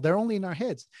real. They're only in our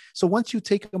heads. So once you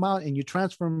take them out and you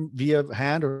transfer them via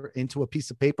hand or into a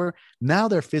piece of paper, now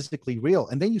they're physically real.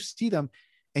 And then you see them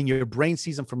and your brain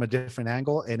sees them from a different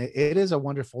angle. And it is a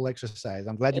wonderful exercise.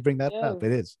 I'm glad you bring that up.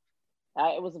 It is.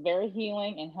 It was very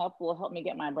healing and helpful. Help me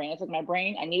get my brain. It's like my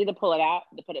brain, I needed to pull it out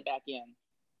to put it back in,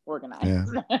 organized.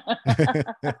 Yeah.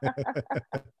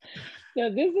 So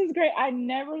this is great. I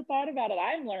never thought about it.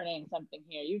 I'm learning something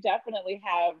here. You definitely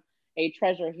have a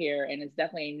treasure here, and it's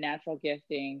definitely a natural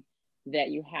gifting that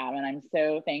you have. And I'm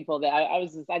so thankful that I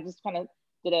just kind of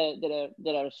did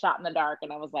a shot in the dark,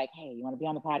 and I was like, hey, you want to be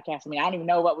on the podcast? I mean, I don't even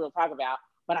know what we'll talk about,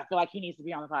 but I feel like he needs to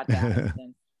be on the podcast.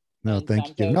 No,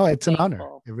 thank you. No, it's an honor.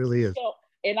 It really is. So,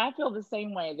 and I feel the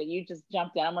same way that you just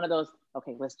jumped in. I'm one of those,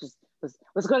 okay, let's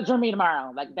go to Germany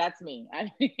tomorrow. Like, that's me.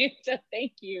 So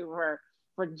thank you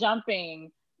for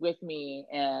jumping with me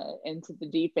into the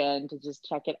deep end to just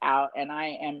check it out. And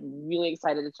I am really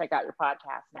excited to check out your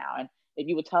podcast now. And if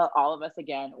you would tell all of us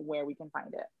again where we can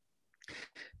find it.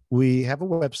 We have a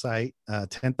website,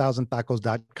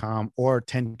 10,000tacos.com or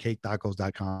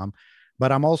 10ktacos.com.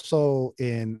 But I'm also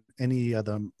in any of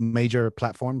the major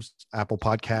platforms, Apple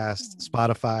Podcasts,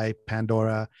 Spotify,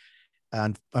 Pandora.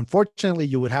 And unfortunately,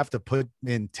 you would have to put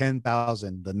in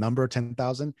 10,000, the number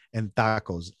 10,000 and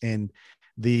tacos. And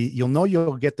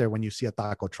you'll get there when you see a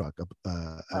taco truck.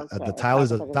 The title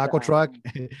is a taco truck.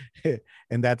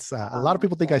 And that's a lot of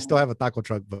people think I still have a taco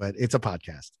truck, but it's a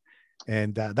podcast.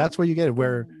 And that's where you get it.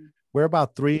 We're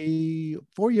about 3-4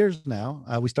 years now.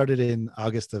 We started in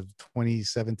August of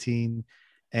 2017.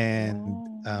 And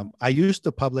I used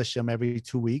to publish them every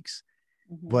 2 weeks.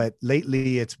 But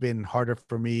lately it's been harder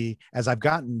for me as I've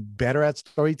gotten better at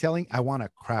storytelling. I want to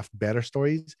craft better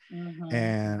stories.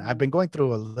 And I've been going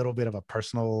through a little bit of a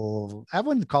personal, I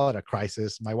wouldn't call it a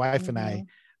crisis. My wife and I,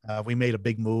 we made a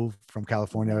big move from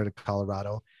California to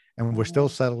Colorado. and we're still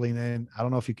settling in. I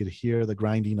don't know if you could hear the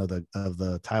grinding of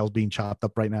the tiles being chopped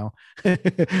up right now. No,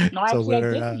 actually, I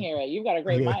didn't hear it. You've got a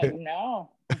great mic. No.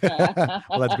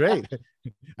 Well, that's great.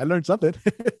 I learned something.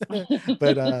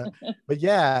 but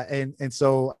yeah, and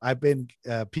so I've been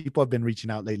people have been reaching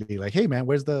out lately, like, hey man,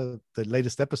 where's the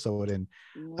latest episode? And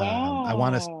wow. I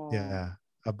want to,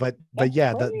 but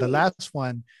yeah, the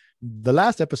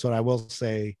last episode, I will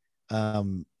say,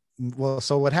 well,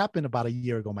 so what happened about a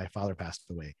year ago, my father passed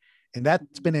away, and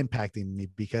that's been impacting me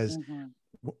because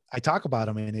I talk about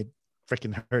him and it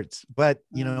freaking hurts. But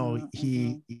you know,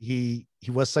 he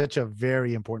was such a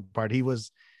very important part. He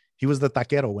was the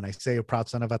taquero. When I say a proud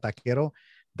son of a taquero,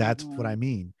 that's what I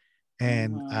mean.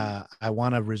 And I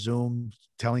want to resume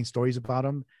telling stories about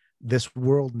him. This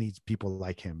world needs people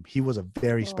like him. He was a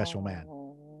very special man.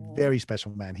 Very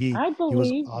special man. I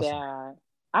believe he was awesome. that.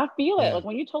 I feel it. Like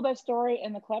when you told that story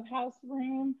in the clubhouse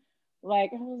room,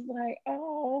 like I was like,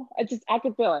 oh, I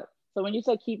could feel it. So when you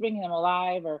said keeping him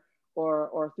alive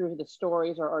or through the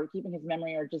stories or keeping his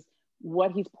memory or just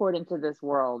what he's poured into this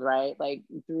world, right? Like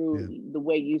through the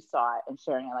way you saw it and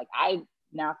sharing it. Like I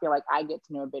now feel like I get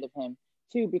to know a bit of him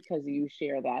too because you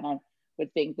share that. And I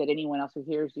would think that anyone else who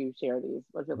hears you share these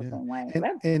would feel the same way. So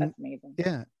that's amazing.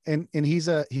 Yeah. And he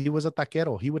was a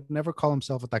taquero. He would never call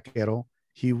himself a taquero.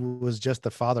 He was just the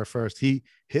father first. He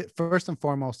hit first and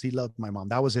foremost, he loved my mom.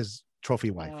 That was his trophy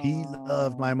wife. He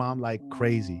loved my mom like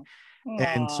crazy.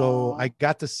 And so I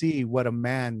got to see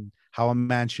how a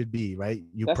man should be, right?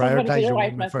 You prioritize your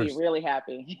wife must first. Be really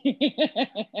happy.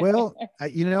 Well,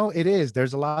 it is.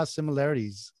 There's a lot of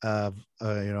similarities of,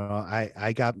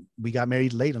 we got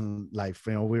married late in life.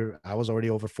 You know, I was already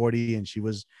over 40 and she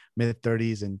was mid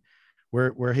 30s, and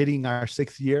we're hitting our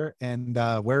 6th year, and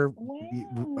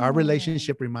our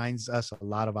relationship reminds us a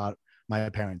lot about my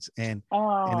parents. And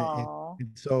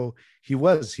so he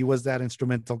was that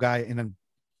instrumental guy. And then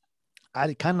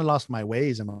I kind of lost my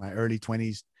ways in my early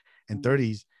 20s and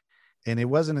 30s. And it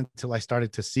wasn't until I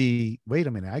started to see, wait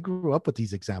a minute, I grew up with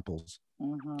these examples.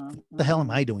 What the hell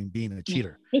am I doing being a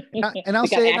cheater? And I'll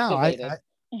say it now.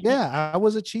 I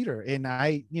was a cheater. And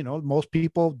most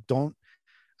people don't.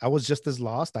 I was just as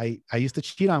lost. I used to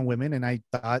cheat on women, and I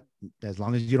thought, as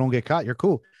long as you don't get caught, you're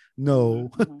cool. No,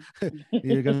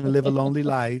 you're going to live a lonely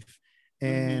life.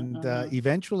 And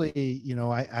eventually,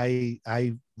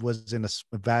 I was in a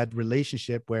bad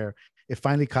relationship where it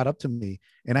finally caught up to me,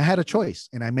 and I had a choice,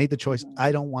 and I made the choice.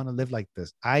 I don't want to live like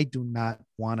this. I do not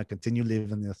want to continue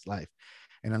living this life.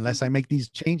 And unless I make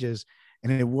these changes,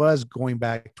 and it was going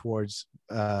back towards,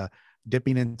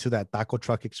 dipping into that taco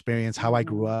truck experience, how I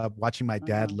grew up, watching my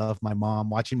dad love my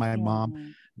mom, watching my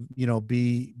mom,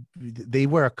 they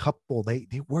were a couple.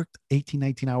 They worked 18,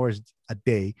 19 hours a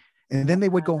day, and then they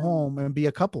would go home and be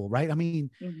a couple, right? I mean,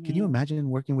 can you imagine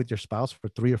working with your spouse for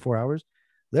 3 or 4 hours?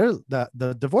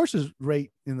 The divorces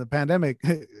rate in the pandemic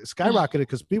skyrocketed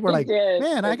because people were like,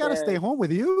 man, I got to stay home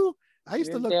with you. I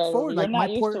used to look forward, like my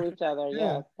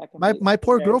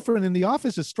poor girlfriend in the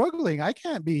office is struggling. I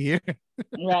can't be here.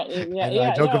 Right.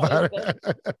 I joke about it.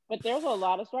 But there's a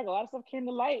lot of struggle. A lot of stuff came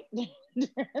to light.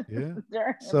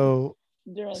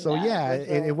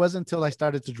 It wasn't until I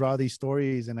started to draw these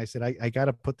stories, and I said, I got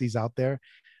to put these out there.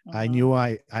 I knew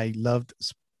I loved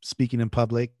speaking in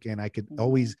public, and I could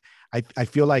always, I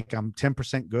feel like I'm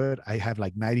 10% good. I have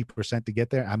like 90% to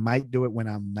get there. I might do it when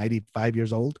I'm 95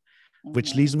 years old.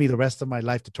 Which leaves me the rest of my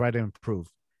life to try to improve,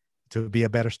 to be a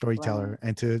better storyteller,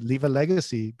 and to leave a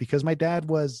legacy. Because my dad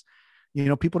was,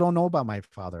 people don't know about my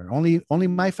father. Only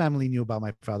my family knew about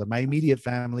my father, my immediate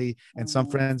family, and some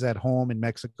friends at home in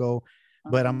Mexico.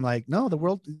 But I'm like, no, the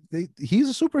world, he's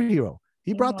a superhero.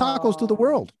 He brought tacos to the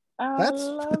world. I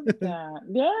love that.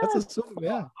 Yeah.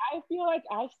 Yeah. I feel like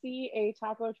I see a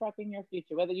taco truck in your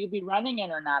future, whether you be running it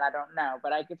or not, I don't know,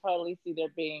 but I could totally see there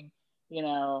being,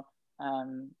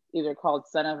 either called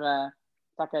son of a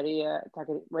taqueria,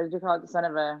 what did you call it? Son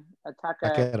of a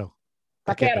taquero.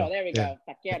 Taquero, there we go.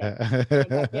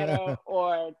 Taquero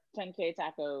or 10K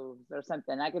tacos or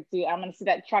something. I'm going to see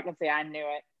that truck and say, I knew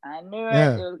it.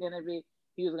 Yeah. It was going to be,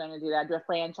 he was going to do that, do a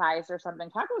franchise or something.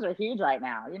 Tacos are huge right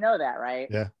now. You know that, right?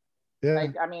 Yeah.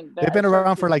 Like, I mean, they've been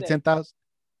around for like 10,000.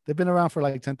 They've been around for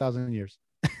like 10,000 years.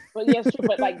 But yes, true.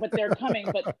 But they're coming.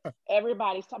 But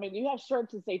everybody's coming. You have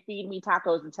shirts that say "Feed me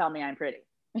tacos and tell me I'm pretty."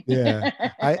 Yeah,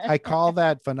 I call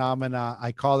that phenomena.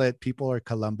 I call it people are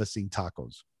Columbusing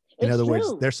tacos. In other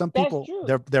words, there's some people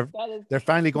they're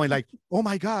finally going like, oh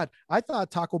my God, I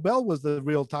thought Taco Bell was the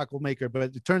real taco maker,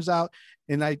 but it turns out,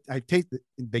 and I take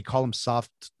they call them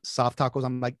soft tacos.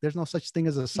 I'm like, there's no such thing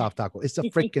as a soft taco. It's a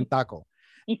freaking taco.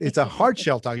 it's a hard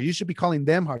shell taco. You should be calling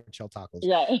them hard shell tacos.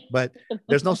 Yeah. But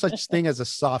there's no such thing as a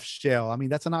soft shell. I mean,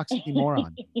 that's an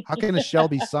oxymoron. How can a shell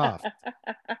be soft?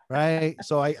 Right.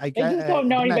 So I they just don't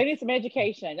know. They need some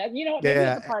education. You know, maybe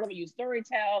that's a part of it. You story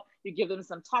tell, you give them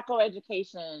some taco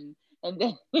education. And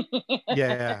then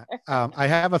yeah. I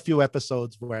have a few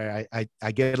episodes where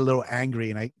I get a little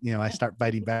angry and I start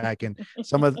fighting back. And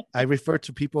I refer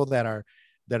to people that are,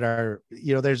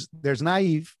 there's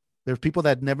naive, there's people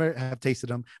that never have tasted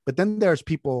them, but then there are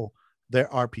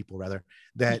people rather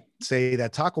that say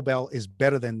that Taco Bell is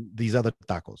better than these other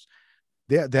tacos.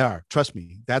 They are, trust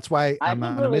me. That's why I'm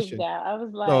on a mission. That. I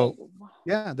was like, so,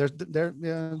 yeah,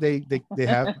 they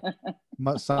have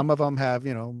some of them have,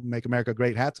 Make America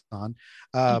Great hats on,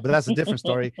 but that's a different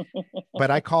story.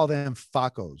 But I call them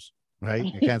facos, right?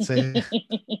 I can't say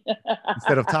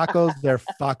instead of tacos, they're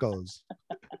facos.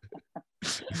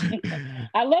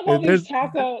 I love all these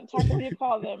taco, what do you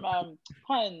call them?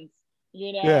 Puns,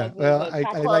 Yeah, well, I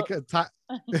like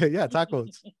yeah,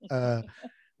 tacos.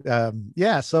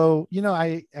 Yeah, so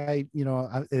I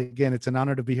again, it's an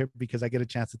honor to be here because I get a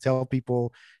chance to tell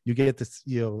people. You get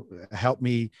to help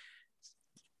me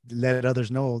let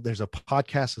others know there's a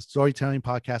podcast, a storytelling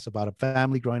podcast about a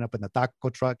family growing up in the taco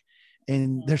truck,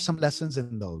 and there's some lessons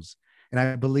in those. And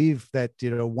I believe that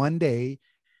one day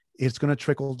it's going to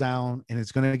trickle down and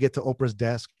it's going to get to Oprah's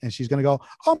desk and she's going to go,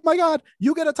 oh my God,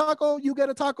 you get a taco.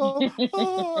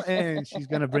 Oh, and she's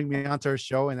going to bring me onto her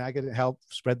show and I get to help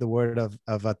spread the word of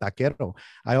a taquero.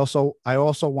 I also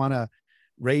want to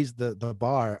raise the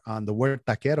bar on the word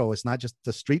taquero. It's not just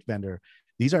the street vendor.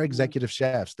 These are executive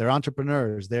chefs. They're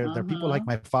entrepreneurs. They're people like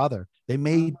my father. They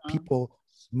made people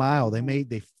smile.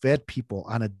 They fed people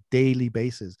on a daily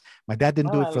basis. My dad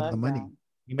didn't do it for the money.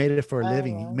 He made it for a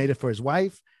living. He made it for his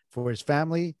wife, for his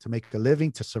family, to make a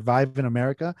living, to survive in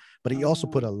America. But he also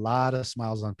put a lot of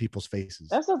smiles on people's faces.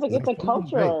 That sounds like it's a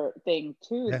cultural thing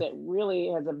too, that really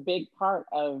has a big part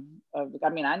of. I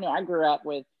mean, I know I grew up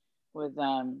with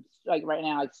like right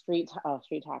now, like street tacos are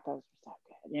so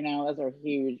good. Those are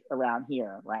huge around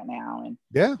here right now. And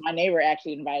my neighbor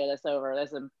actually invited us over.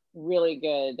 There's some really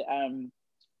good.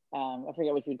 I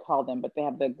forget what you'd call them, but they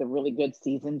have the really good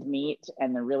seasoned meat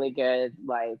and the really good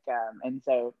and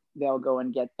so they'll go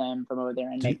and get them from over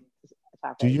there and make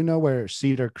tacos. Do you know where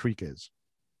Cedar Creek is?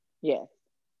 Yes.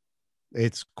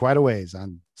 It's quite a ways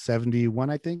on 71,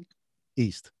 I think,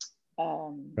 east.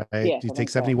 Right? Yes, you take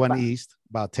 71 east,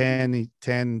 about 10,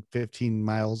 15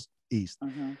 miles east.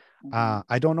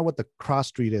 I don't know what the cross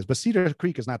street is, but Cedar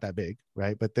Creek is not that big,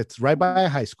 right? But it's right by a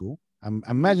high school. I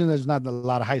imagine there's not a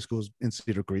lot of high schools in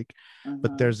Cedar Creek,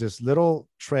 but there's this little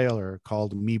trailer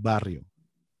called Mi Barrio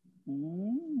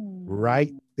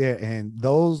right there. And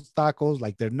those tacos,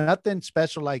 like they're nothing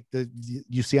special like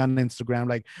you see on Instagram,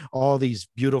 like all these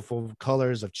beautiful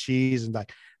colors of cheese. And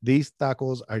like these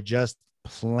tacos are just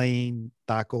plain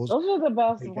tacos. Those are the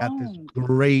best. They got this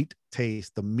great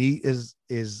taste. The meat is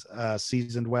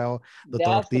seasoned well. The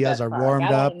tortillas are warmed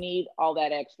up. I don't need all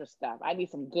that extra stuff. I need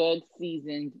some good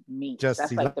seasoned meat. Just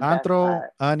cilantro,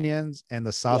 onions, and the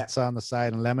salsa on the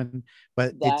side and lemon.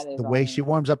 But it's the way she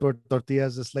warms up her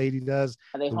tortillas. This lady does.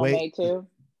 Are they homemade too?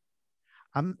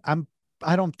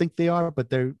 I don't think they are,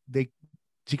 but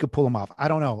she could pull them off. I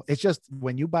don't know. It's just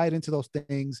when you bite into those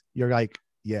things, you're like,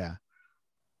 yeah.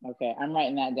 Okay, I'm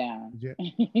writing that down. Did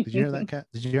you hear that, cat?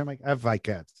 Did you hear my? I have 5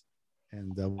 cats,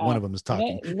 and one of them is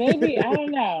talking. Maybe I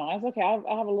don't know. That's okay.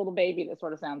 I have a little baby that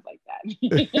sort of sounds like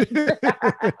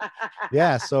that.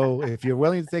 Yeah. So if you're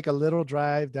willing to take a little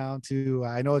drive down to,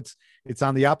 I know it's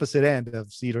on the opposite end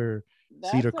of Cedar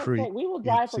Creek. We will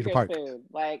drive for good Park. food.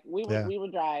 Like we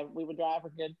would drive for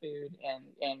good food,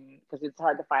 and because it's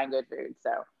hard to find good food.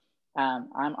 So I'm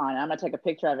gonna take a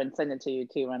picture of it and send it to you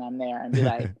too when I'm there and be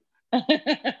like.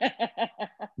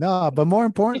 No, but more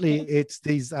importantly, it's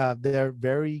these they're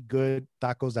very good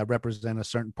tacos that represent a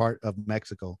certain part of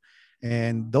Mexico,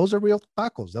 and those are real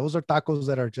tacos. Those are tacos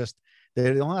that are just,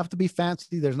 they don't have to be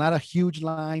fancy. There's not a huge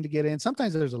line to get in.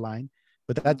 Sometimes there's a line,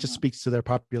 but that just speaks to their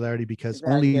popularity because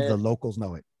only the locals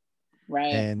know it.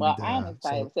 Right. And well, I'm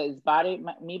excited. So it's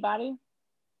mi barrio.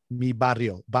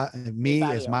 Mi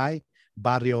is my,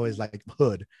 barrio is like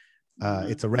hood.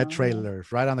 It's a red trailer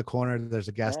right on the corner. There's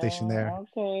a gas station there.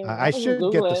 Okay. I should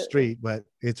get the street, but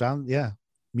it's on,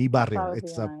 Mi Barrio.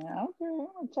 It's up. Okay, I'm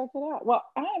gonna check it out. Well,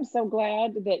 I am so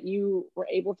glad that you were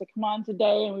able to come on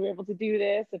today and we were able to do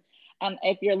this. And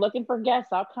if you're looking for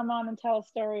guests, I'll come on and tell a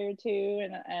story or two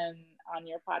and on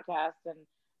your podcast. And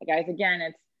guys, again,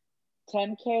 it's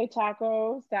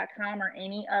 10ktotacos.com or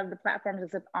any of the platforms.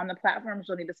 Except on the platforms,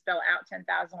 you'll need to spell out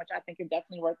 10,000, which I think you're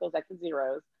definitely worth those extra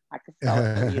zeros. I could spell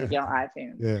it for you to get on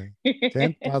iTunes. Yeah,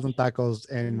 10,000 tacos.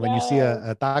 And when you see Yes.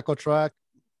 a taco truck,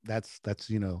 that's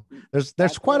there's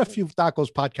That's quite a it. few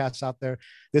tacos podcasts out there.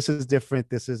 This is different.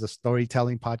 This is a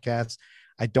storytelling podcast.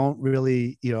 I don't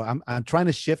really, I'm trying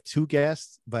to shift to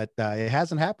guests, but it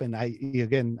hasn't happened.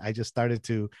 I just started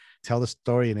to tell the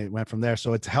story and it went from there.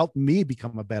 So it's helped me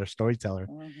become a better storyteller.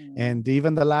 And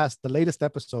even the latest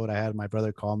episode, I had my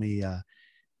brother call me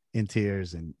in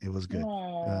tears, and it was good.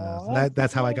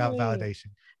 That's how I got validation.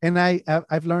 And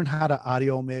I've learned how to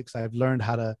audio mix. I've learned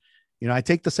how to, I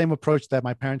take the same approach that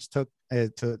my parents took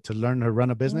to learn to run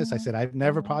a business. I said, I've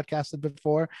never podcasted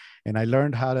before, and I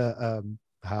learned how to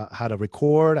how to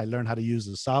record. I learned how to use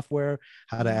the software,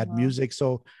 how to add music.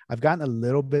 So I've gotten a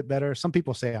little bit better. Some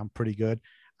people say I'm pretty good.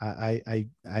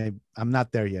 I'm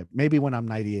not there yet. Maybe when I'm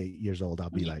 98 years old, I'll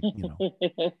be like, I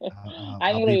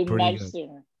I'll think be pretty much good.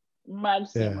 sooner, much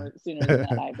sooner than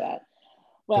that, I bet.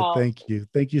 Well, thank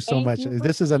you so much.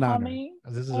 This is an honor.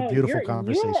 This is a beautiful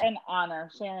conversation. You're an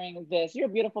honor sharing this. You're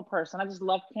a beautiful person. I just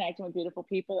love connecting with beautiful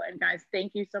people. And guys,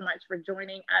 thank you so much for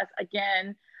joining us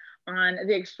again on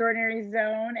The Extraordinary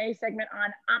Zone, a segment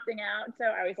on opting out. So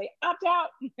I always say, opt out.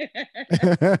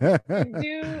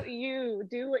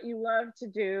 Do what you love to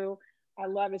do. I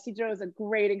love it. Isidro is a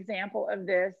great example of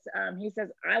this. He says,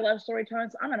 I love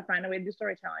storytelling, so I'm going to find a way to do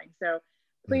storytelling. So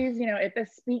please, if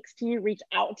this speaks to you, reach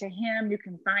out to him. You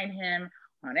can find him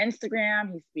on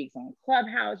Instagram. He speaks on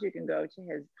Clubhouse. You can go to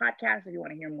his podcast if you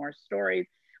want to hear more stories.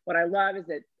 What I love is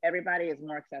that everybody is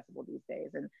more accessible these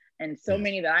days. And so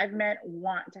many that I've met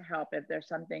want to help if there's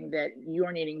something that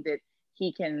you're needing that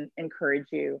he can encourage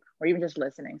you, or even just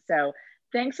listening. So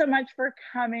thanks so much for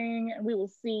coming. We will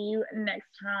see you next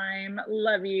time.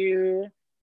 Love you.